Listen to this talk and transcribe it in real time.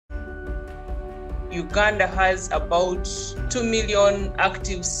Uganda has about 2 million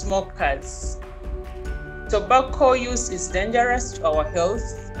active smokers. Tobacco use is dangerous to our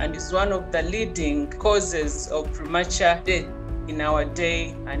health and is one of the leading causes of premature death in our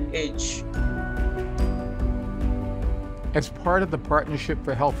day and age. As part of the Partnership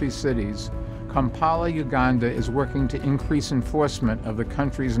for Healthy Cities, Kampala, Uganda is working to increase enforcement of the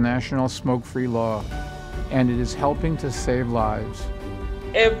country's national smoke-free law, and it is helping to save lives.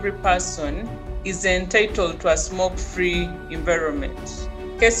 Every person is entitled to a smoke-free environment.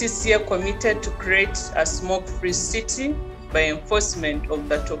 KCCA committed to create a smoke-free city by enforcement of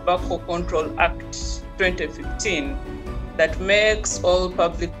the Tobacco Control Act 2015 that makes all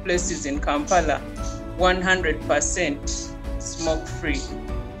public places in Kampala 100% smoke-free.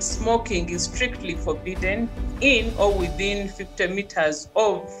 Smoking is strictly forbidden in or within 50 meters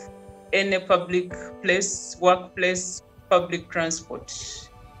of any public place, workplace, public transport,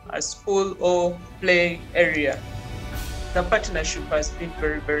 a school or play area. The partnership has been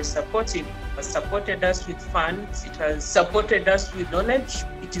very, very supportive. It has supported us with funds. It has supported us with knowledge.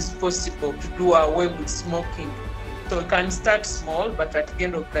 It is possible to do away with smoking. So we can start small, but at the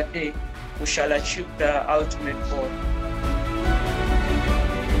end of the day, we shall achieve the ultimate goal.